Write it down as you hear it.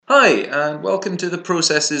Hi, and welcome to the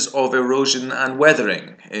processes of erosion and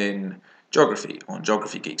weathering in geography on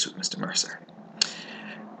Geography Geeks with Mr. Mercer.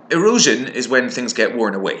 Erosion is when things get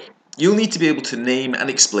worn away. You'll need to be able to name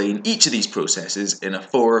and explain each of these processes in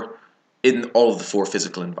all of the four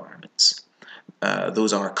physical environments.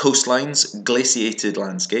 Those are coastlines, glaciated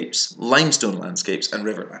landscapes, limestone landscapes, and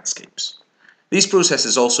river landscapes. These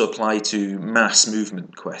processes also apply to mass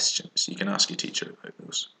movement questions. You can ask your teacher about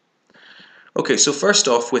those. Okay, so first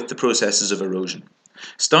off with the processes of erosion.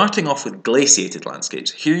 Starting off with glaciated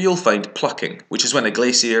landscapes, here you'll find plucking, which is when a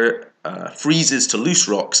glacier freezes to loose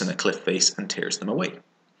rocks in a cliff face and tears them away.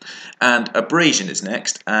 And abrasion is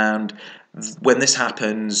next, and when this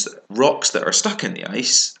happens, rocks that are stuck in the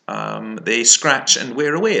ice, they scratch and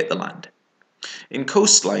wear away at the land. In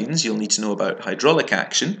coastlines, you'll need to know about hydraulic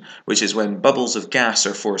action, which is when bubbles of gas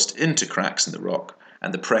are forced into cracks in the rock,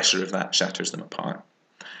 and the pressure of that shatters them apart.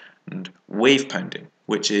 And wave pounding,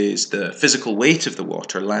 which is the physical weight of the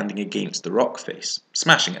water landing against the rock face,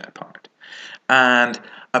 smashing it apart. And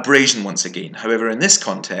abrasion once again. However, in this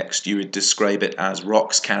context, you would describe it as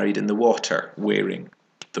rocks carried in the water, wearing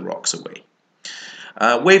the rocks away.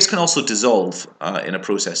 Waves can also dissolve in a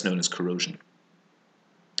process known as corrosion.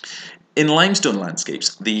 In limestone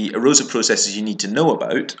landscapes, the erosive processes you need to know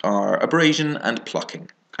about are abrasion and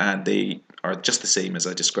plucking, and they are just the same as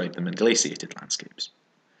I described them in glaciated landscapes.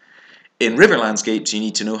 In river landscapes, you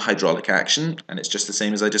need to know hydraulic action, and it's just the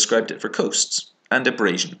same as I described it for coasts, and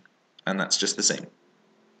abrasion, and that's just the same.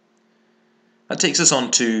 That takes us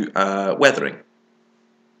on to weathering.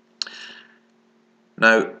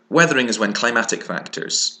 Now, weathering is when climatic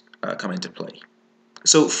factors come into play.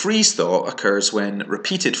 So freeze-thaw occurs when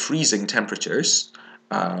repeated freezing temperatures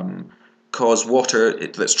cause water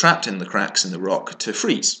that's trapped in the cracks in the rock to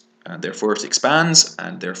freeze, and therefore it expands,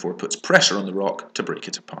 and therefore puts pressure on the rock to break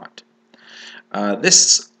it apart.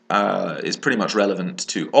 This is pretty much relevant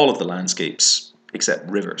to all of the landscapes except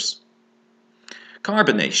rivers.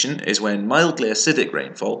 Carbonation is when mildly acidic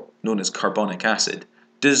rainfall, known as carbonic acid,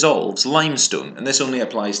 dissolves limestone, and this only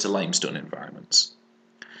applies to limestone environments.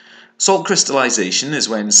 Salt crystallization is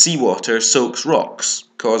when seawater soaks rocks,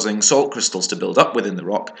 causing salt crystals to build up within the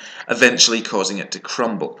rock, eventually causing it to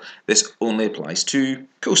crumble. This only applies to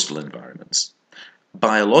coastal environments.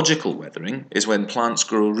 Biological weathering is when plants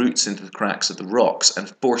grow roots into the cracks of the rocks and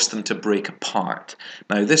force them to break apart.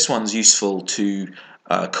 Now this one's useful to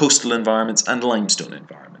coastal environments and limestone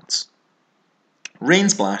environments. Rain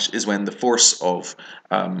splash is when the force of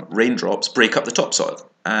raindrops break up the topsoil,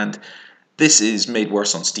 and this is made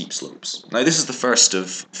worse on steep slopes. Now this is the first of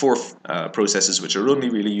four processes which are only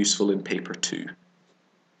really useful in paper 2.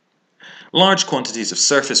 Large quantities of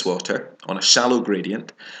surface water on a shallow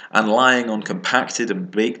gradient and lying on compacted and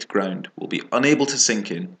baked ground will be unable to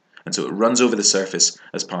sink in, and so it runs over the surface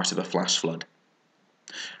as part of a flash flood.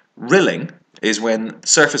 Rilling is when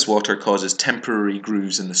surface water causes temporary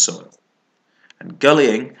grooves in the soil. And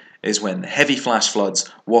gullying is when heavy flash floods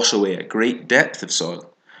wash away a great depth of soil,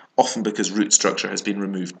 often because root structure has been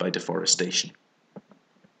removed by deforestation.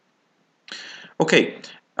 Okay.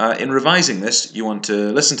 In revising this, you want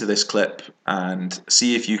to listen to this clip and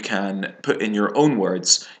see if you can put in your own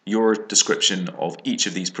words your description of each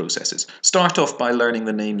of these processes. Start off by learning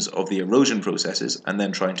the names of the erosion processes and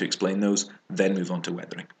then trying to explain those, then move on to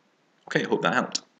weathering. Okay, I hope that helped.